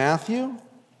book of Matthew.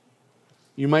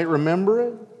 You might remember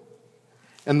it.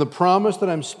 And the promise that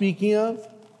I'm speaking of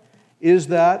is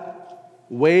that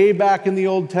way back in the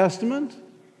Old Testament,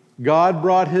 God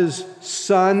brought his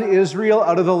son Israel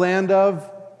out of the land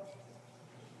of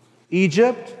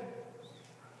Egypt.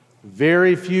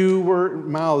 Very few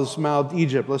mouths mouthed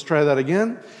Egypt. Let's try that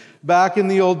again. Back in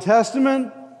the Old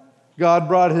Testament, God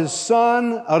brought his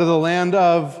son out of the land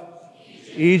of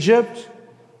Egypt.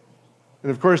 And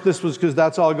of course, this was because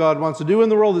that's all God wants to do in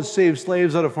the world, is save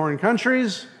slaves out of foreign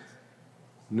countries.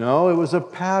 No, it was a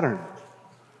pattern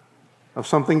of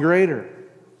something greater.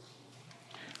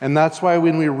 And that's why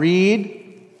when we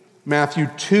read Matthew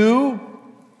 2,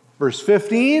 verse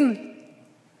 15,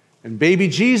 and baby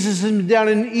Jesus is down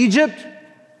in Egypt,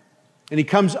 and he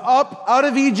comes up out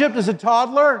of Egypt as a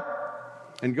toddler,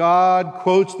 and God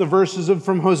quotes the verses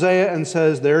from Hosea and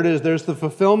says, there it is, there's the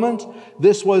fulfillment.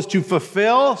 This was to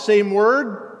fulfill, same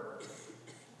word.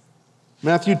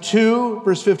 Matthew 2,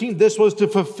 verse 15, this was to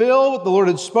fulfill what the Lord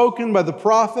had spoken by the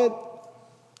prophet.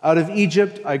 Out of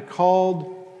Egypt I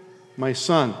called my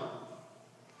son.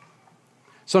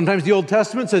 Sometimes the Old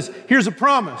Testament says, here's a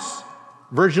promise.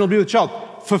 Virgin will be with child.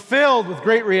 Fulfilled with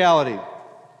great reality.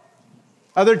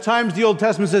 Other times the Old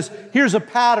Testament says, here's a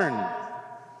pattern.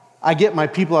 I get my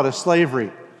people out of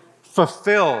slavery.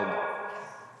 Fulfilled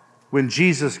when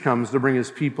Jesus comes to bring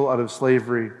his people out of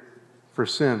slavery for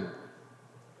sin.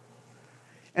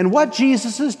 And what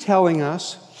Jesus is telling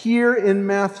us here in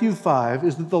Matthew 5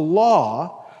 is that the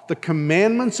law, the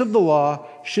commandments of the law,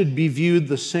 should be viewed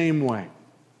the same way.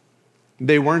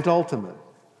 They weren't ultimate.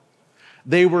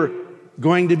 They were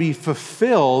going to be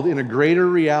fulfilled in a greater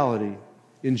reality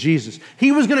in Jesus.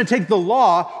 He was going to take the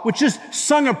law, which just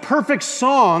sung a perfect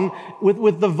song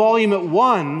with the volume at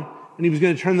 1, and he was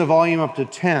going to turn the volume up to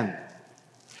 10.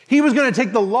 He was going to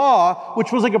take the law,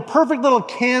 which was like a perfect little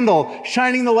candle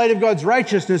shining the light of God's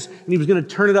righteousness, and he was going to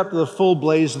turn it up to the full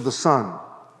blaze of the sun.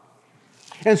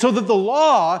 And so that the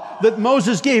law that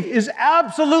Moses gave is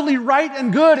absolutely right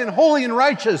and good and holy and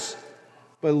righteous.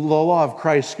 But the law of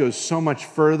Christ goes so much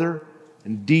further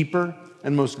and deeper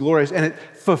and most glorious, and it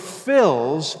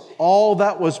fulfills all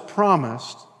that was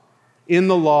promised in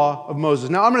the law of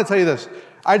Moses. Now, I'm going to tell you this.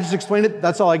 I just explained it.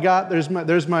 That's all I got.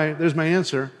 There's my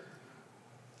answer.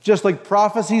 Just like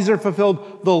prophecies are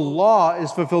fulfilled, the law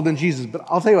is fulfilled in Jesus. But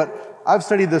I'll tell you what, I've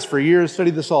studied this for years,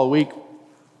 studied this all week,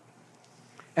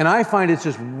 and I find it's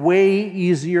just way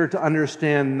easier to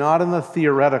understand, not in the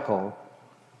theoretical,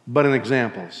 but in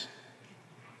examples.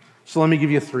 So let me give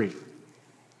you three.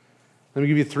 Let me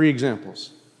give you three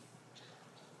examples.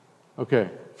 Okay,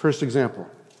 first example.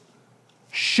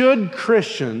 Should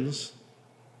Christians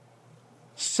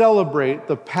celebrate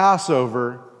the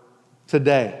Passover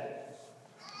today?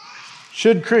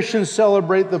 Should Christians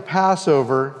celebrate the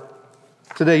Passover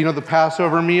today? You know the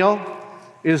Passover meal?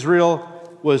 Israel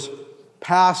was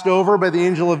passed over by the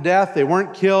angel of death. They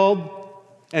weren't killed.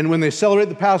 And when they celebrate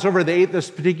the Passover, they ate this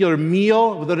particular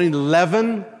meal without any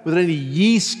leaven, without any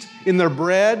yeast in their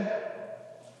bread.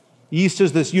 Yeast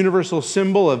is this universal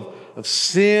symbol of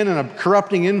sin and a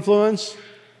corrupting influence.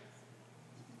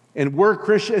 And we're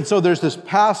Christian, and so there's this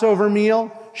Passover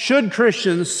meal. Should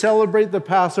Christians celebrate the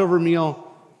Passover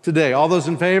meal today? All those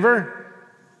in favor?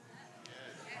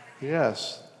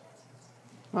 Yes.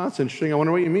 Well, that's interesting. I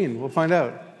wonder what you mean. We'll find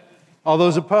out. All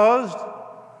those opposed?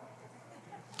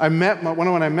 When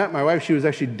I met my wife, she was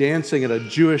actually dancing at a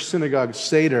Jewish synagogue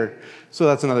Seder, so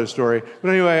that's another story. But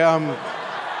anyway,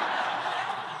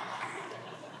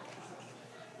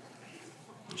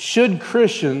 should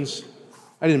Christians,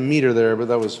 I didn't meet her there, but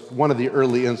that was one of the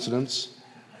early incidents.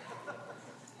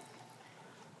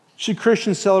 Should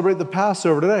Christians celebrate the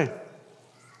Passover today?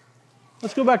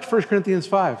 Let's go back to 1 Corinthians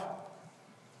 5.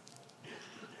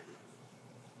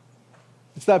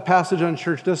 It's that passage on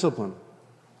church discipline.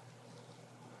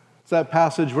 It's that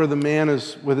passage where the man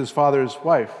is with his father's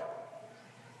wife.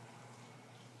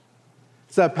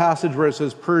 It's that passage where it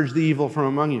says, "Purge the evil from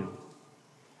among you."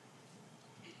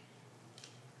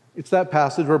 It's that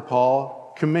passage where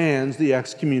Paul commands the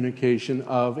excommunication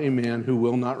of a man who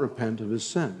will not repent of his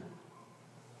sin.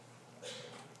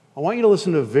 I want you to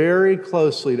listen very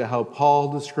closely to how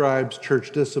Paul describes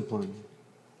church discipline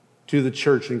to the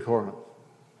church in Corinth.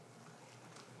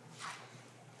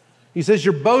 He says,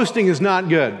 your boasting is not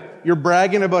good. You're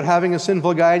bragging about having a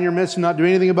sinful guy in your midst and not doing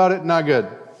anything about it, not good.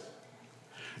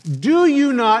 Do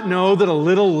you not know that a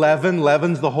little leaven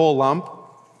leavens the whole lump?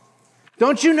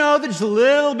 Don't you know that just a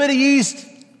little bit of yeast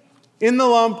in the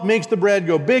lump makes the bread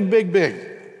go big, big, big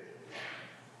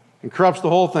and corrupts the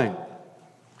whole thing?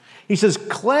 He says,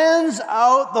 cleanse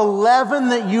out the leaven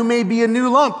that you may be a new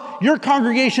lump. Your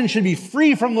congregation should be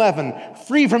free from leaven,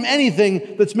 free from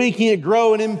anything that's making it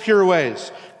grow in impure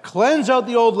ways. Cleanse out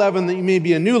the old leaven that you may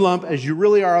be a new lump as you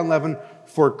really are unleavened.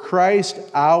 For Christ,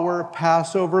 our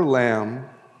Passover lamb,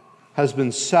 has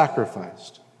been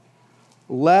sacrificed.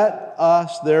 Let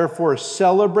us therefore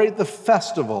celebrate the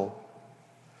festival,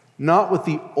 not with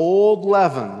the old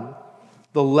leaven,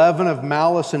 the leaven of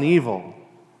malice and evil,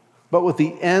 but with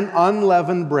the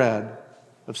unleavened bread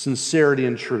of sincerity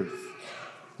and truth.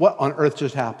 What on earth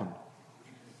just happened?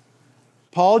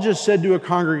 Paul just said to a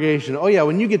congregation, oh yeah,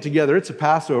 when you get together, it's a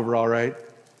Passover, all right.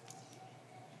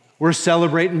 We're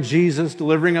celebrating Jesus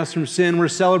delivering us from sin. We're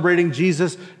celebrating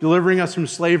Jesus delivering us from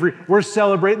slavery. We're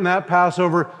celebrating that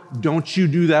Passover. Don't you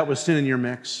do that with sin in your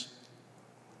mix.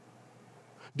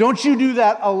 Don't you do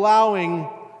that allowing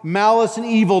malice and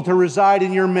evil to reside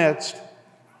in your midst.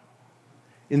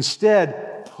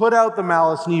 Instead, put out the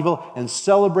malice and evil and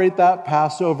celebrate that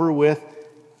Passover with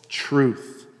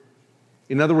truth.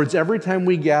 In other words, every time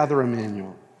we gather,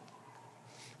 Emmanuel,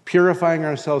 purifying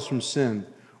ourselves from sin,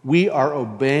 we are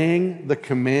obeying the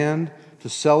command to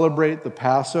celebrate the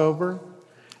Passover.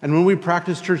 And when we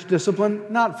practice church discipline,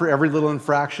 not for every little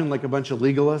infraction like a bunch of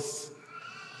legalists,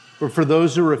 but for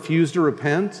those who refuse to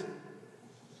repent,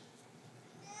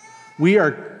 we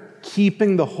are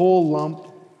keeping the whole lump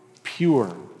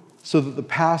pure so that the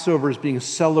Passover is being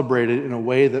celebrated in a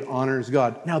way that honors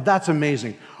God. Now, that's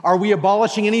amazing. Are we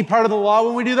abolishing any part of the law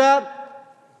when we do that?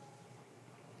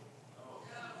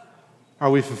 Are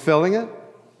we fulfilling it?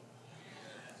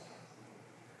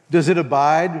 Does it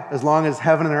abide as long as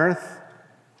heaven and earth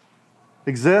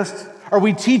exist? Are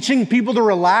we teaching people to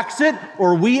relax it,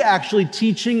 or are we actually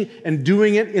teaching and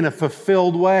doing it in a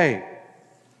fulfilled way?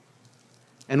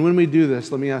 And when we do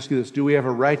this, let me ask you this, do we have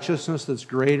a righteousness that's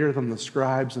greater than the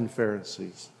scribes and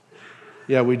Pharisees?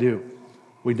 Yeah, we do.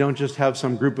 We don't just have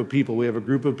some group of people. We have a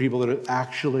group of people that are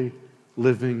actually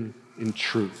living in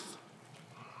truth.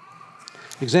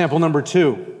 Example number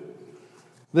 2.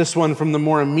 This one from the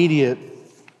more immediate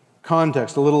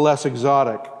context, a little less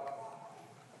exotic.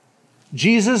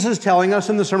 Jesus is telling us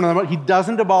in the Sermon on the Mount, he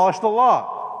doesn't abolish the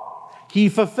law. He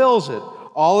fulfills it.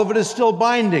 All of it is still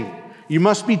binding. You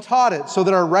must be taught it so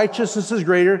that our righteousness is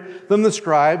greater than the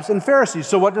scribes and Pharisees.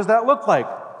 So what does that look like?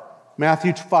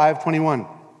 Matthew 5:21.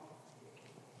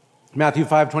 Matthew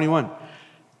 5:21.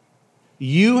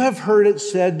 You have heard it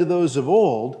said to those of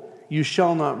old, you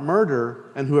shall not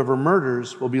murder, and whoever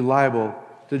murders will be liable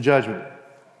to judgment.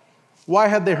 Why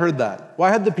had they heard that? Why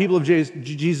had the people of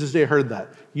Jesus' day heard that?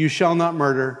 You shall not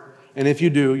murder, and if you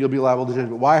do, you'll be liable to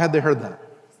judgment. Why had they heard that?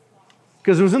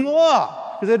 Because it was in the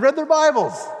law, because they'd read their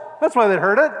Bibles. That's why they'd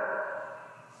heard it.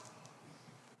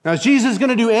 Now, is Jesus going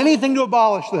to do anything to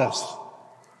abolish this?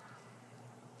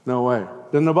 No way.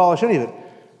 Doesn't abolish any of it.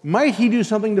 Might he do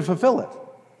something to fulfill it?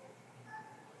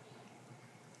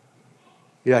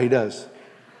 Yeah, he does.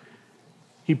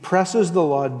 He presses the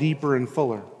law deeper and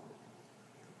fuller.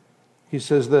 He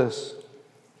says this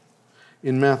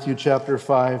in Matthew chapter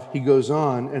 5. He goes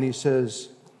on and he says,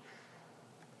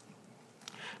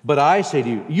 But I say to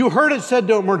you, you heard it said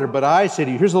don't murder, but I say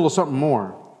to you, here's a little something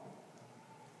more,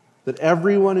 that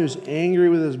everyone who's angry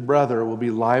with his brother will be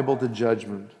liable to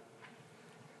judgment.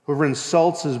 Whoever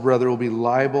insults his brother will be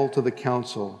liable to the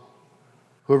council.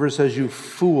 Whoever says you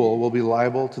fool will be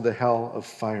liable to the hell of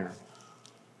fire.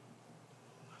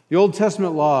 The Old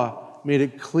Testament law made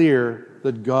it clear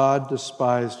that God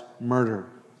despised murder.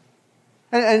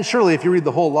 And surely if you read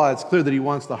the whole law, it's clear that he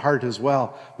wants the heart as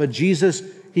well. But Jesus,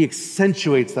 he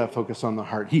accentuates that focus on the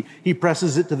heart. He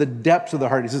presses it to the depths of the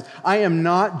heart. He says, I am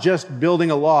not just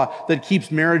building a law that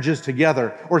keeps marriages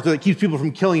together or that keeps people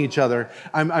from killing each other.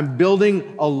 I'm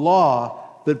building a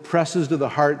law that presses to the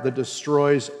heart, that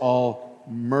destroys all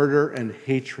murder and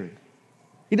hatred.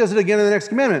 He does it again in the next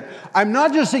commandment. I'm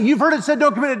not just saying, you've heard it said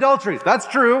don't commit adultery. That's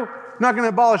true. I'm not going to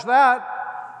abolish that.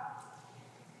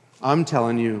 I'm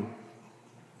telling you,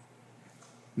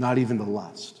 not even to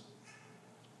lust.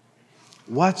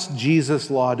 What's Jesus'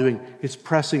 law doing? It's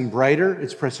pressing brighter,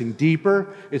 it's pressing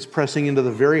deeper, it's pressing into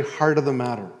the very heart of the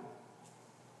matter.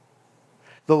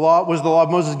 Was the law of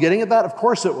Moses getting at that? Of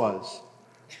course it was.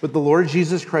 But the Lord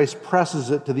Jesus Christ presses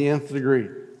it to the nth degree.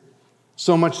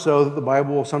 So much so that the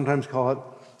Bible will sometimes call it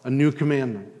a new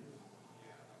commandment.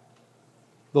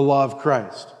 The law of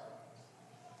Christ.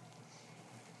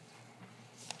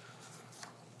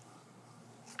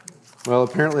 Well,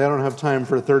 apparently I don't have time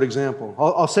for a third example.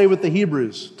 I'll say with the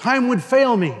Hebrews, time would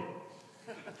fail me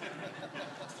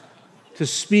to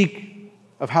speak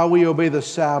of how we obey the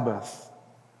Sabbath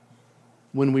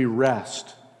when we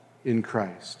rest in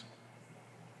Christ.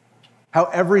 How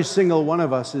every single one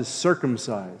of us is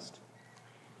circumcised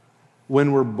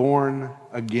when we're born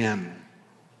again.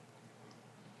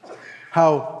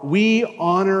 How we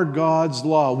honor God's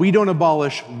law. We don't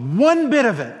abolish one bit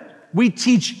of it. We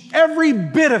teach every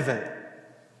bit of it.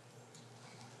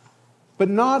 But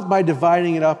not by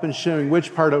dividing it up and showing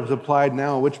which part was applied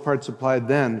now and which part's applied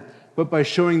then, but by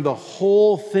showing the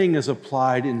whole thing is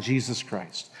applied in Jesus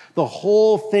Christ. The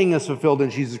whole thing is fulfilled in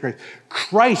Jesus Christ.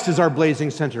 Christ is our blazing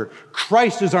center.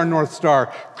 Christ is our North Star.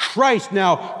 Christ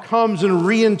now comes and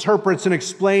reinterprets and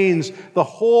explains the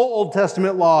whole Old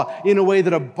Testament law in a way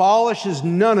that abolishes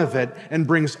none of it and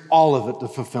brings all of it to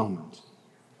fulfillment,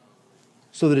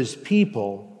 so that his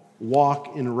people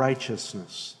walk in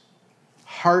righteousness,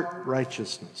 heart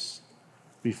righteousness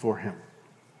before him.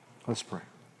 Let's pray.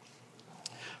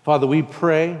 Father, we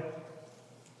pray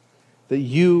that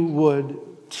you would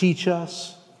teach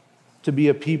us to be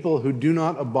a people who do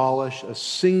not abolish a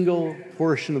single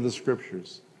portion of the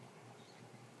Scriptures,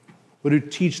 but who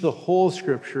teach the whole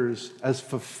Scriptures as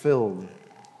fulfilled,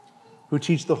 who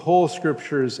teach the whole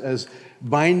Scriptures as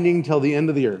binding till the end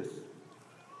of the earth,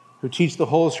 who teach the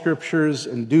whole Scriptures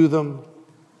and do them,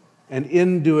 and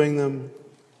in doing them,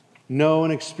 know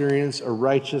and experience a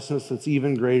righteousness that's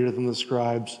even greater than the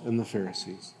scribes and the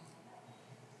Pharisees.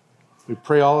 We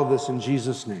pray all of this in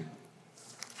Jesus' name.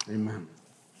 Amen.